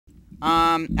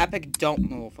Epic, don't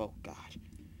move. Oh, God.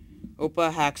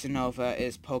 Upa Haxanova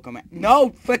is Pokemon. No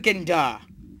frickin' duh!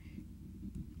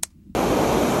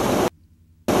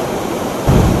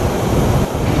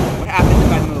 What happens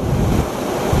if I move?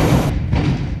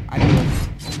 I moved.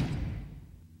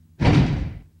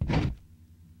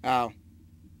 Oh.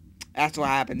 That's what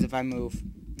happens if I move.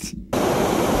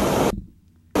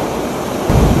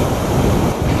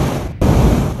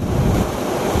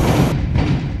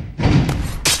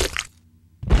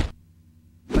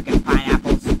 Frickin'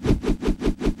 pineapples.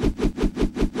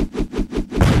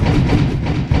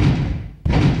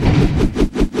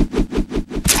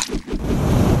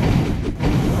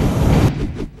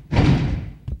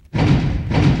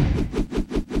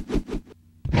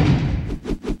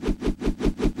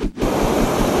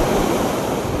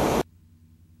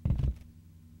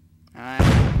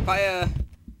 Fire!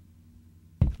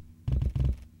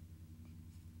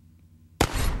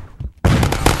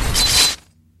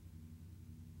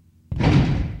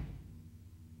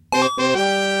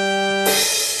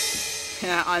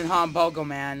 Yeah, unharmed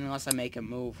Pokemon unless I make him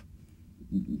move.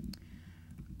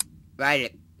 Write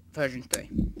it. Version 3.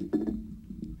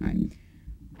 Alright.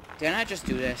 Didn't I just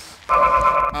do this?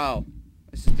 Oh.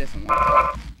 This is a different one.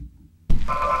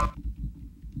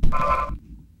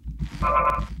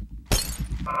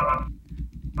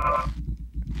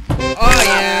 Oh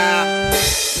yeah!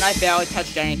 And I barely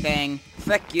touched anything.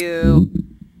 Frick you.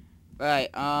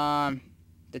 Right,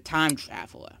 the time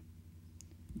traveler.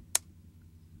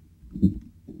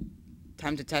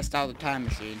 Time to test out the time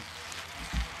machine.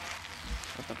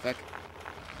 What the frick?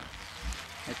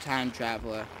 The time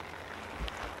traveler.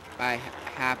 By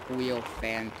Hap Wheel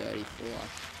Fan 34.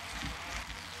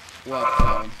 Work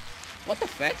zone. What the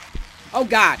frick? Oh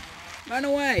god! Run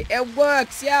away! It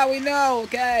works! Yeah, we know!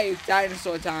 Okay,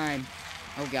 dinosaur time.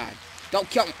 Oh god. Don't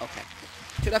kill me! Okay.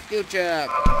 To the future!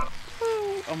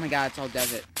 Woo. Oh my god, it's all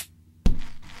desert.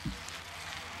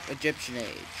 Egyptian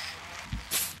age.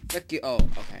 Frick you. Oh,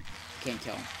 okay. Can't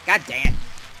kill him. God dang it!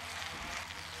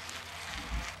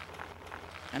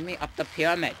 Let me up the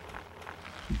pyramid.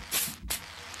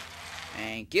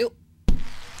 Thank you.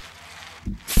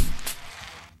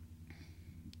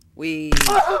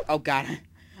 Oh god.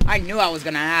 I knew that was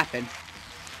gonna happen.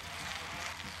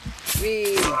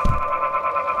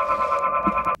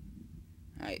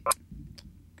 Alright.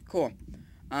 Cool.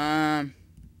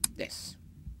 This.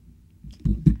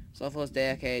 This level is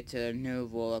dedicated to the new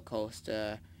roller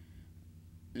coaster.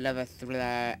 Level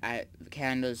thriller at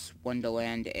Canada's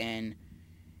Wonderland in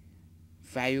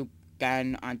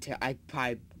Valugan until I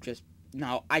probably just...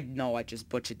 No, I know I just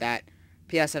butchered that.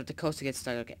 P.S. If the coaster gets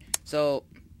started, okay. So,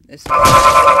 this is...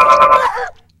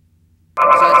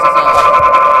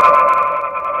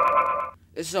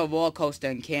 This is a roller coaster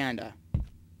in Canada.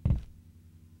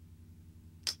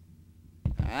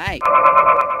 Alright.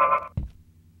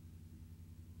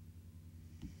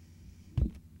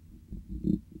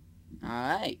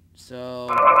 Alright, so...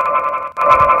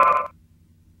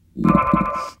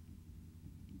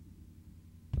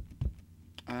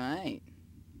 Alright.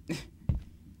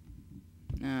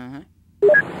 Uh-huh.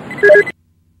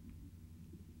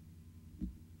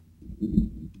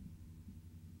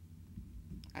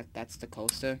 That's the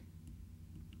coaster.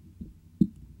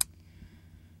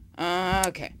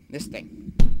 Okay, this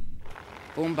thing.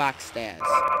 Boombox stairs.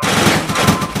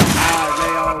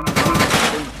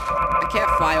 I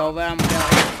can't fly over them,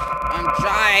 really. I'm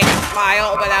trying to fly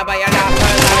over them, but you're not.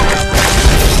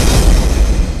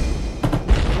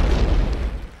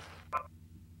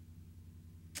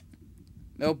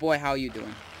 Little boy, how are you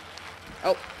doing?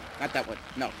 Oh, not that one.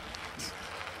 No.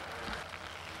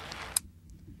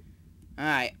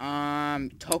 Alright,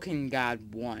 Token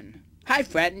God 1. Hi,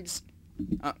 friends!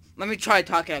 Let me try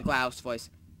talking a Glaus voice.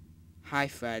 Hi,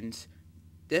 friends.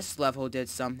 This level did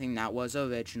something that was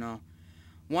original.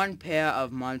 One pair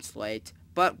of months late,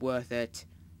 but worth it.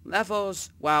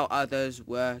 Levels, while others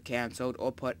were cancelled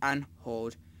or put on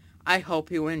hold. I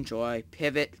hope you enjoy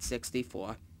Pivot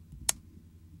 64.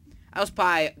 That was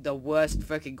probably the worst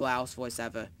freaking Glaus voice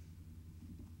ever.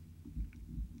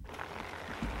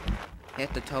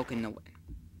 Hit the token to win.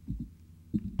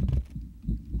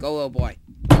 Go, little boy.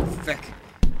 Oh, frick.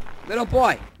 Little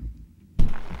boy.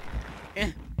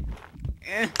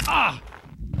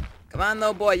 Come on,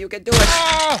 little boy. You can do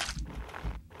it.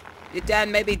 Your dad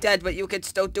may be dead, but you can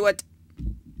still do it.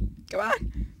 Come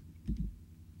on.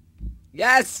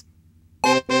 Yes.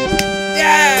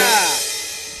 Yeah.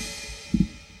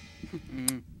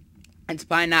 It's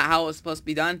probably not how it was supposed to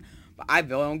be done, but I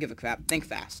really don't give a crap. Think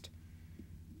fast.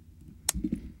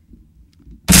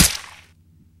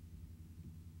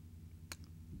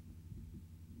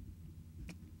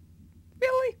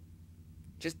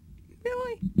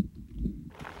 Really?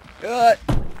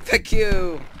 Fuck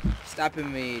you!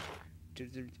 Stopping me.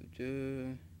 Okay.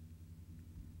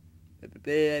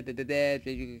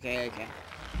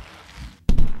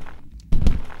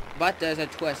 But there's a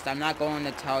twist. I'm not going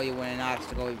to tell you when an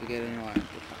obstacle is beginning or end.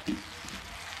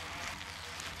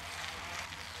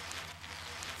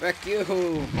 Frick you!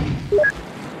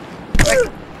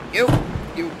 Frick you!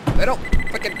 You little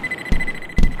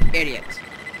frickin' idiot!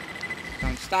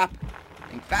 Don't stop.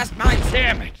 Think fast, mines!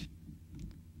 Damn it!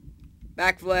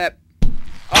 Backflip! Oh,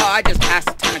 I just passed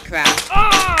a ton of crap.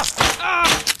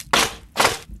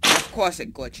 Of course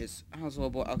it glitches. How's little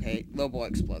boy? Okay, little boy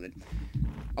exploded.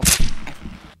 Oh,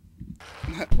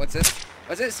 what's this?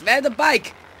 What's this? Man the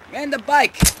bike! Man the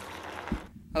bike!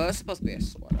 Oh, that's supposed to be a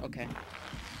sword. Okay.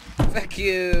 Fuck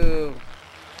you!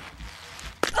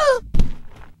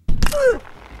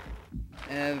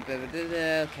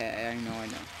 Okay, I know.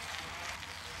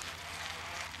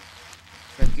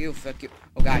 Fuck you, fuck you.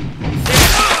 Oh god.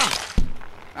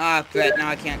 Ah, great, now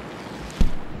I can't.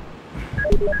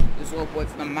 This little boy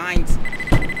from the mines.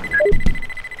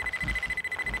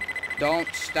 Don't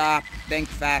stop. Think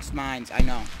fast, mines. I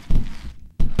know.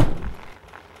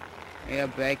 Yeah,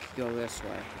 break, go this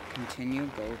way. Continue,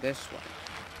 go this way.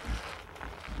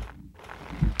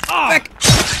 Frick!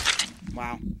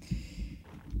 Wow.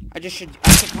 I should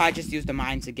probably just use the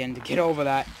mines again to get over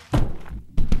that.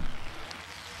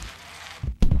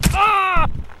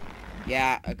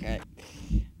 Yeah, okay.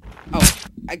 Oh,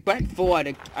 I went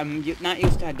forward. I'm not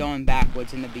used to going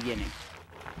backwards in the beginning.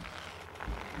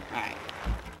 Alright.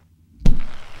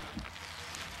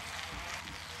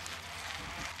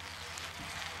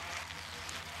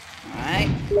 Alright.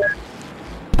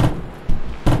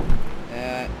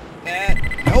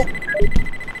 Nope.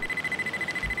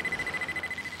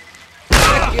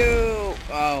 Thank you.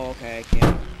 Oh, okay, I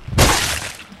can't.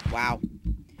 Wow.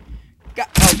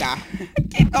 Oh god.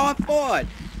 Keep going forward.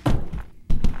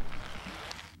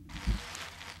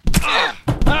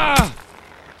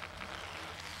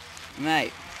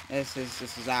 Mate, this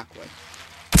is awkward.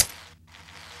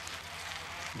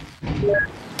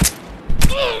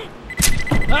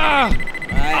 Right.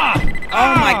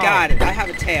 Oh my god, I have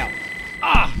a tail.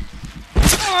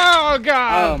 Oh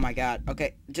god. Oh my god.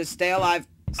 Okay, just stay alive.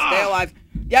 Stay alive.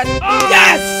 Yes!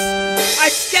 Yes! I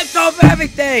skipped over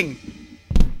everything!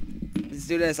 Let's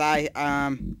do this.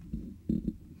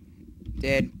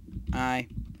 Did I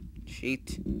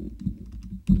cheat?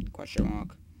 Question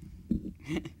mark.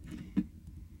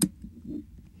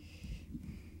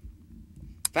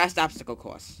 Fast obstacle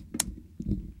course.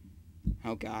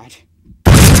 Oh god.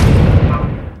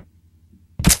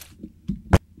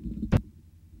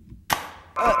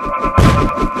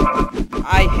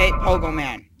 I hate Pogo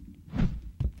Man.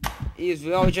 He's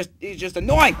just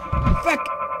annoying. Frick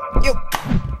you.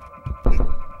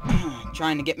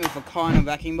 Trying to get me with a car and a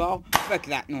wrecking ball. Frick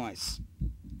that noise.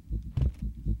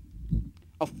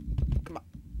 Oh, come on.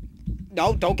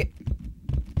 No, don't get...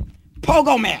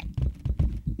 Pogo Man!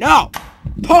 No!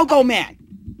 Pogo Man!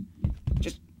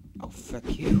 Just... Oh,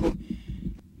 frick you.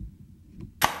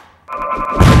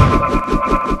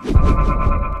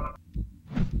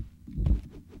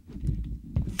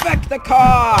 Frick the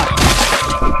car!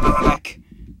 Frick.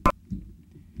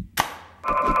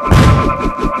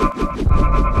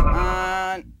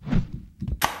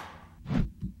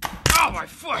 Oh, my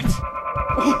foot! What?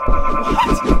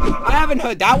 I haven't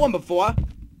heard that one before.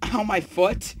 Ow, my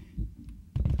foot.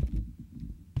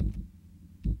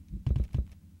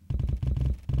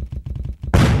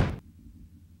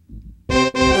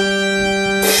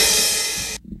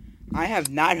 I have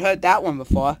not heard that one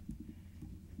before.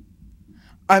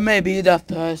 I may be the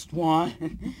first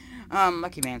one.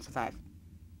 Lucky Man survived.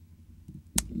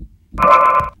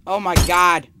 Oh my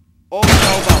god. Oh,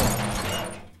 Bobo.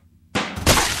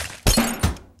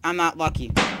 I'm not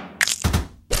lucky.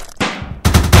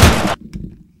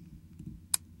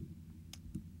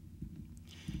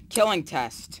 Killing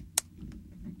test.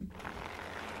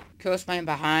 Kill this man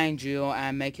behind you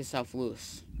and make yourself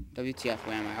loose. WTF,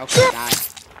 where am I? Okay, die.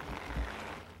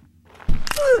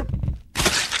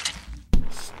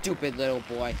 Stupid little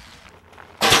boy.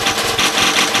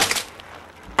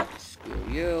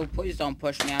 Screw you. Please don't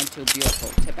push me. I'm too beautiful.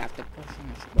 Tip after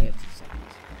pushing. I should wait a few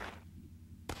seconds.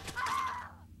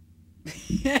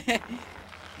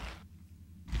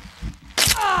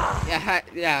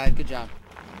 Yeah, good job.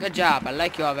 Good job. I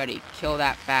like you already. Kill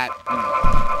that fat.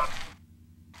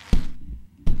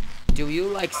 Do you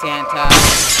like Santa? No,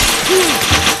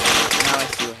 I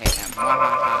do hate him.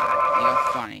 Wahaha. You're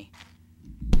funny.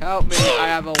 Help me. I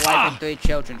have a wife and 3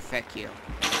 children. Feck you.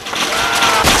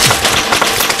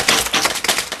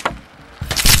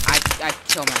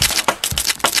 kill myself.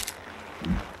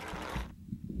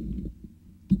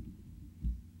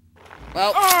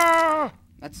 Well,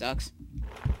 that sucks.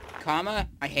 Karma,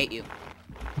 I hate you.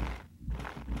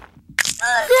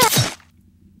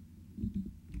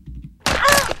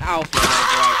 Ow, boy.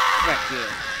 Frick you.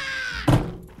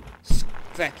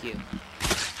 Frick you.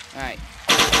 Alright.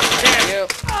 Frick you.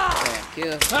 Frick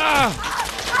you.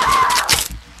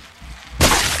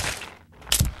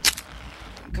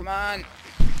 Come on.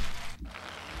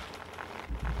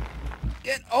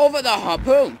 Get over the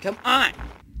harpoon. Come on.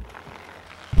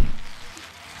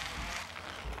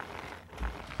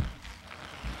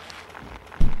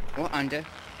 Or under.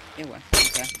 It was.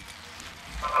 Okay.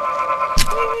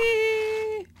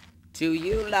 Whee! Do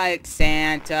you like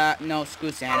Santa? No,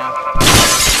 screw Santa.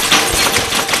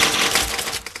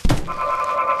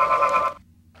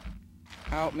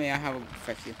 Help me, I have a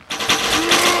frick you.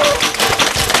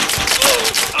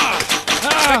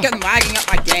 I'm freaking lagging up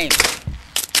my game.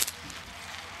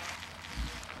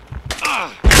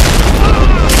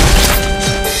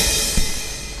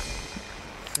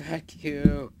 Frick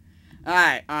you.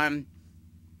 Alright,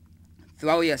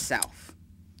 throw yourself.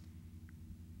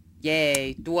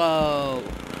 Yay, throw.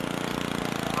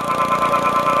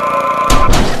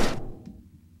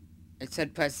 It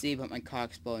said press Z, but my car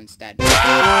exploded instead.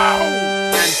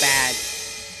 I'm bad.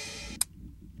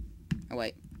 Oh,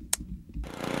 wait.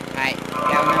 Alright,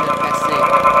 yeah, remember to press Z.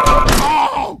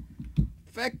 Oh!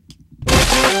 Frick.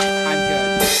 I'm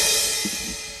good.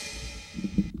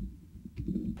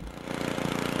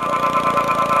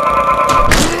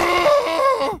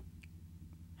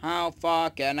 How far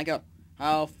can I go?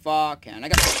 How far can I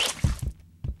go?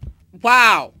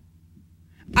 Wow!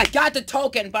 I got the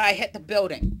token, but I hit the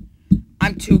building.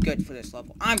 I'm too good for this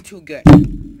level. I'm too good.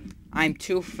 I'm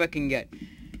too freaking good.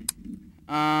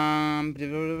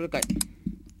 Good.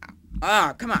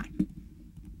 Ah, come on.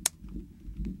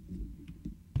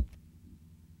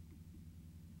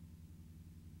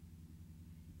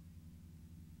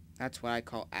 That's what I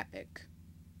call epic.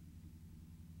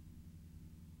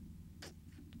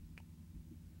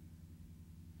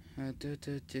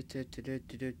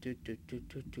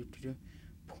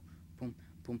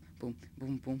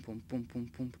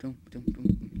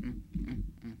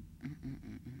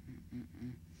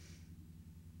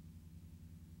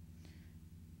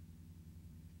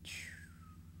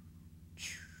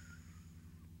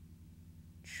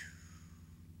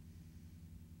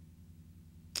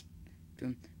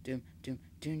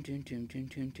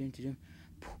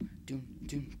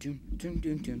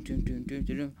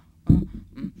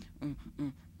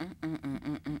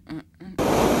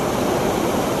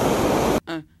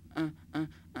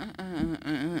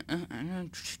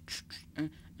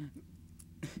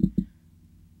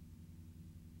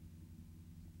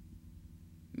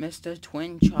 Mr.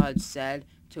 Twin Charge said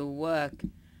to work.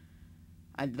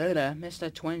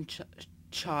 Mr. Twin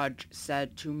Charge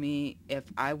said to me, if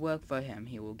I work for him,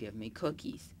 he will give me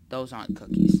cookies. Those aren't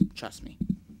cookies. Trust me.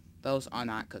 Those are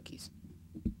not cookies.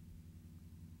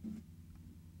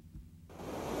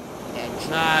 They're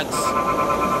drugs.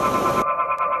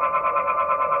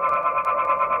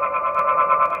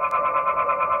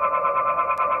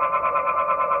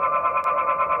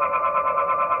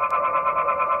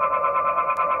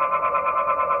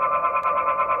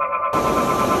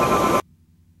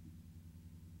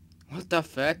 What the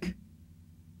frick?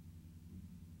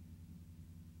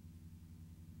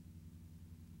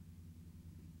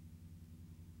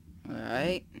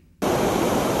 Alright.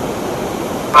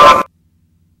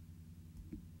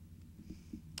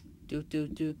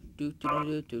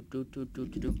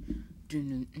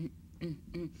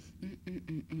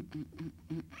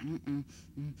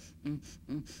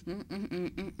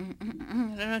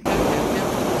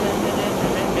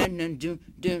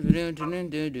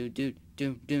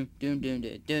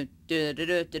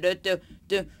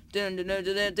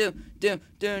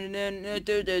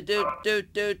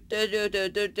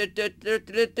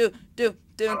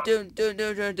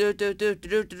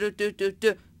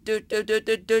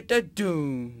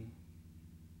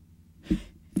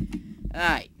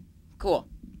 Alright, cool.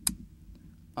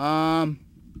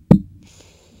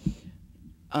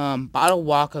 Bottle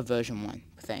Walker version 1.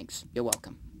 Thanks. You're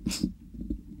welcome.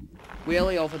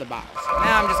 Really over the bottles.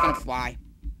 Now I'm just gonna fly.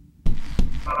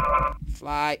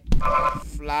 Fly.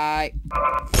 Fly.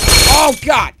 Oh,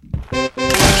 God!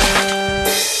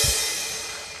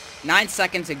 9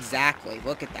 seconds exactly.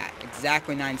 Look at that.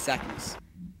 Exactly 9 seconds.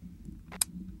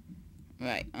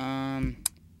 Right,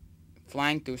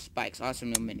 flying through spikes.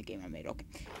 Awesome new minigame I made. Okay.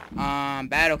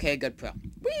 Bad, okay, good, pro.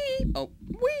 Whee! Oh,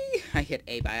 whee! I hit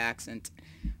A by accident.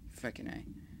 Frickin' A.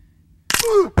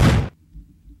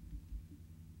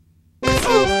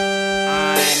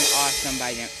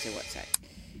 I didn't see what it said.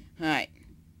 Alright.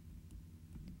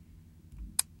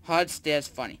 Hard stairs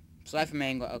funny. Slide from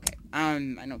angle, okay. I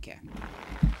don't care.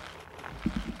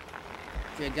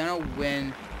 If you're gonna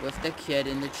win with the kid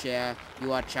in the chair,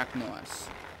 you are Chuck Norris.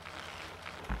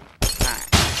 Alright.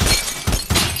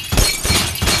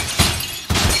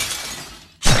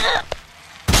 Come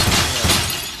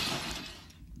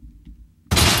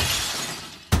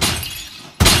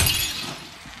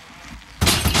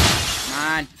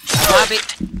on.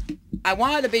 I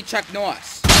wanted to be Chuck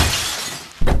Norris.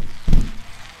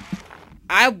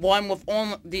 I won with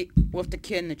the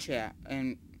kid in the chair,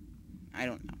 and I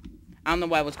don't know. I don't know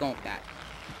why I was going with that.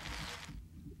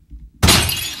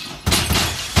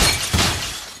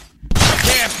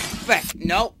 Damn! Frick!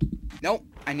 Nope. Nope.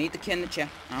 I need the kid in the chair.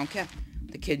 I don't care.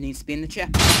 The kid needs to be in the chair.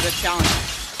 The challenge.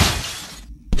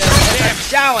 The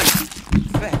challenge!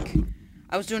 Frick.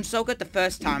 I was doing so good the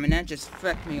first time, and then it just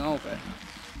fricked me over.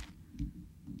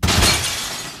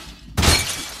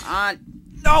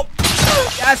 Nope!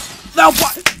 Yes! No,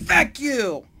 what? Frick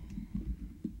you!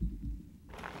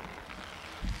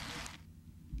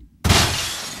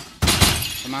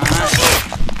 Come on.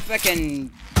 Frickin'.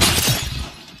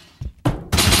 I'm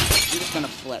just gonna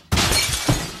flip.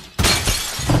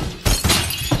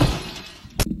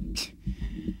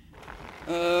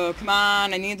 Come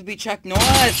on. I need to be Chuck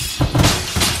Norris.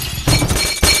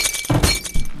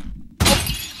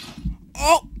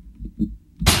 Oh!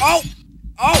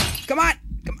 Come on!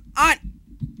 Come on!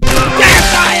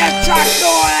 Yes, I am Chuck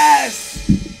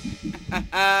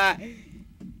Norris!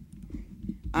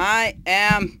 I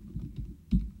am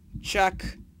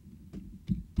Chuck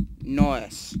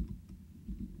Norris.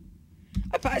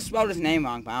 I probably spelled his name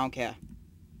wrong, but I don't care.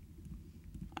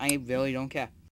 I really don't care.